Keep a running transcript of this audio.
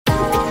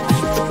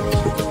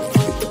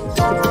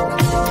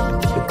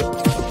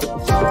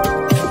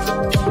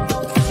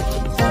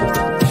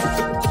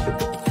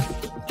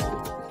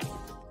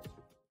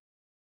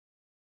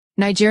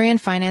Nigerian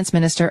finance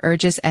minister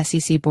urges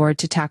SEC board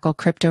to tackle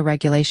crypto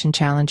regulation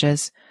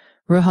challenges.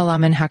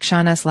 Ruholamin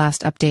Haqshanas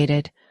last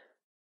updated.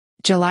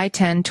 July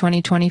 10,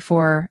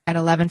 2024, at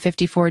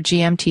 11:54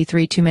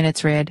 GMT 2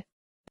 minutes read.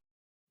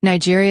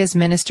 Nigeria's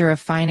Minister of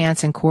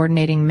Finance and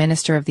Coordinating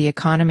Minister of the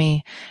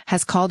Economy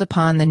has called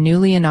upon the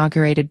newly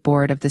inaugurated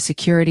board of the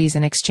Securities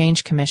and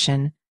Exchange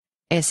Commission,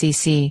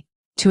 SEC,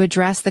 to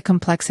address the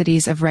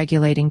complexities of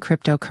regulating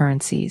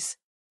cryptocurrencies.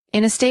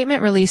 In a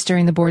statement released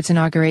during the board's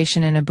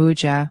inauguration in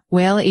Abuja,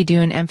 Wale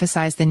Edun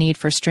emphasized the need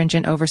for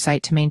stringent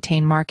oversight to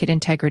maintain market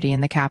integrity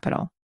in the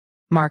capital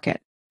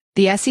market.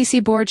 The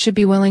SEC board should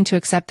be willing to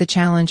accept the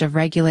challenge of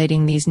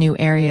regulating these new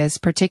areas,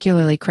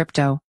 particularly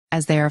crypto,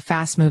 as they are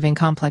fast-moving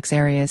complex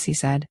areas, he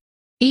said.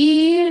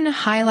 Edun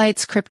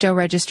highlights crypto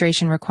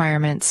registration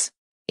requirements.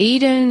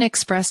 Edun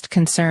expressed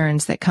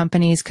concerns that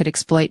companies could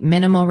exploit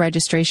minimal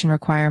registration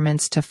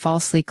requirements to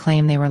falsely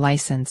claim they were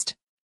licensed.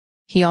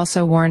 He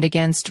also warned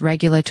against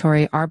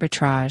regulatory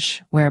arbitrage,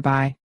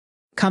 whereby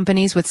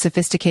companies with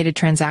sophisticated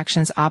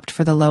transactions opt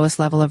for the lowest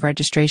level of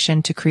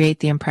registration to create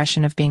the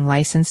impression of being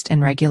licensed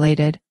and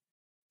regulated.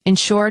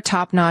 Ensure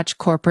top-notch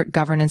corporate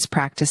governance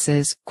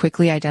practices,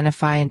 quickly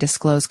identify and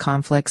disclose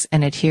conflicts,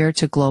 and adhere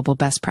to global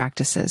best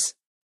practices.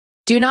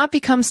 Do not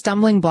become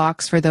stumbling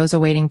blocks for those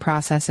awaiting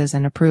processes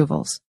and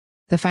approvals.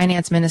 The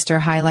finance minister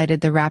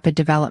highlighted the rapid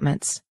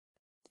developments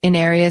in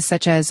areas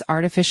such as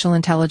artificial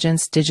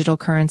intelligence, digital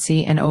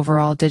currency, and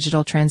overall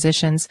digital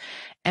transitions,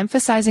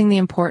 emphasizing the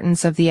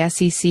importance of the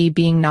SEC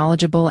being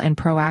knowledgeable and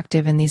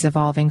proactive in these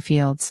evolving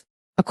fields.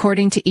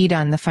 According to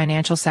Edun, the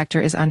financial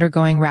sector is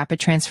undergoing rapid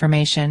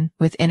transformation,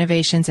 with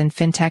innovations in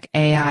fintech,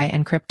 AI,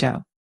 and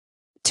crypto.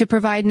 To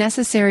provide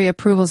necessary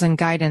approvals and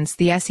guidance,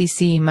 the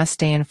SEC must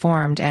stay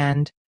informed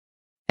and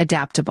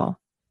adaptable.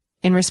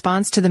 In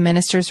response to the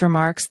minister's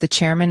remarks, the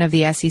chairman of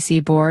the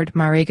SEC board,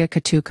 Mariga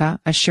Katuka,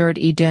 assured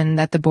Edun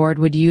that the board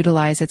would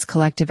utilize its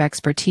collective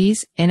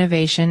expertise,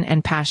 innovation,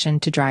 and passion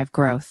to drive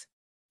growth.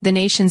 The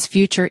nation's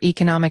future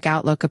economic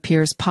outlook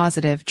appears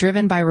positive,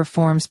 driven by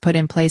reforms put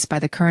in place by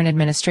the current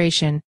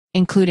administration,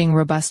 including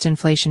robust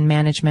inflation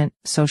management,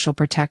 social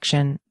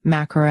protection,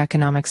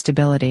 macroeconomic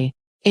stability,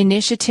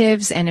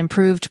 initiatives, and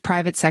improved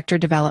private sector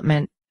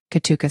development,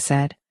 Katuka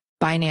said.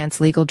 Binance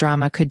legal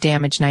drama could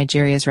damage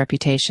Nigeria's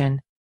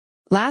reputation.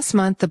 Last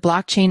month, the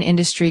Blockchain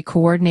Industry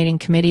Coordinating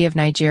Committee of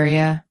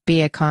Nigeria,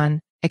 BICON,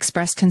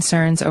 expressed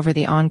concerns over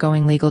the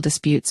ongoing legal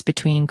disputes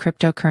between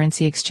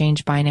cryptocurrency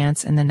exchange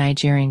Binance and the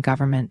Nigerian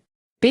government.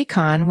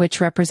 BICON,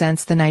 which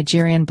represents the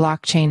Nigerian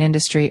blockchain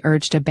industry,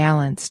 urged a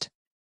balanced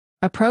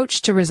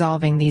approach to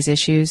resolving these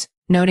issues,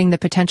 noting the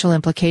potential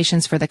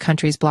implications for the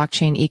country's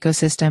blockchain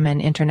ecosystem and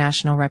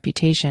international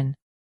reputation.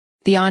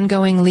 The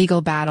ongoing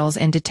legal battles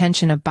and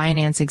detention of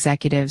Binance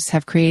executives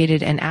have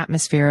created an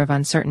atmosphere of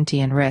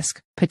uncertainty and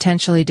risk,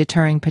 potentially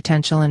deterring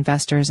potential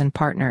investors and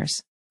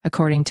partners,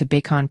 according to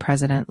BICON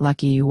President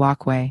Lucky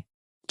Uwakwe.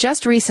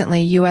 Just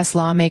recently, U.S.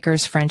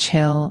 lawmakers French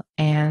Hill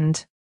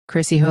and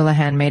Chrissy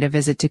Houlihan made a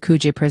visit to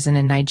Kuje prison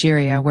in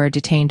Nigeria, where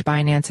detained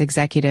Binance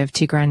executive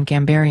Tigran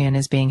Gambaryan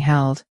is being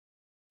held.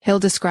 Hill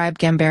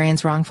described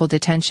Gambaryan's wrongful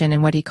detention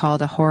in what he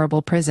called a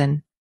horrible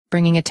prison,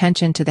 bringing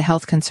attention to the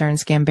health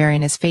concerns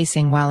Gambaryan is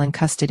facing while in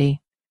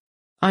custody.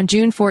 On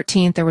June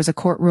 14, there was a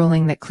court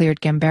ruling that cleared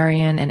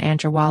Gambaryan and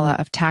Anjarwalla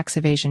of tax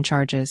evasion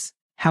charges.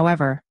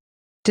 However,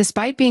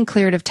 despite being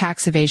cleared of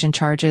tax evasion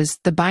charges,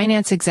 the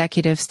Binance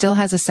executive still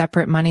has a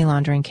separate money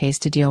laundering case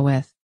to deal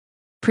with.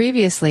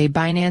 Previously,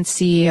 Binance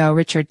CEO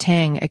Richard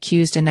Tang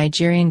accused a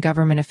Nigerian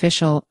government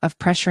official of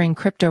pressuring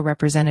crypto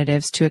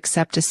representatives to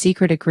accept a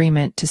secret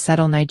agreement to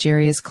settle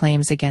Nigeria's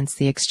claims against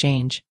the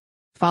exchange.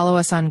 Follow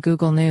us on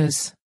Google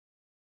News.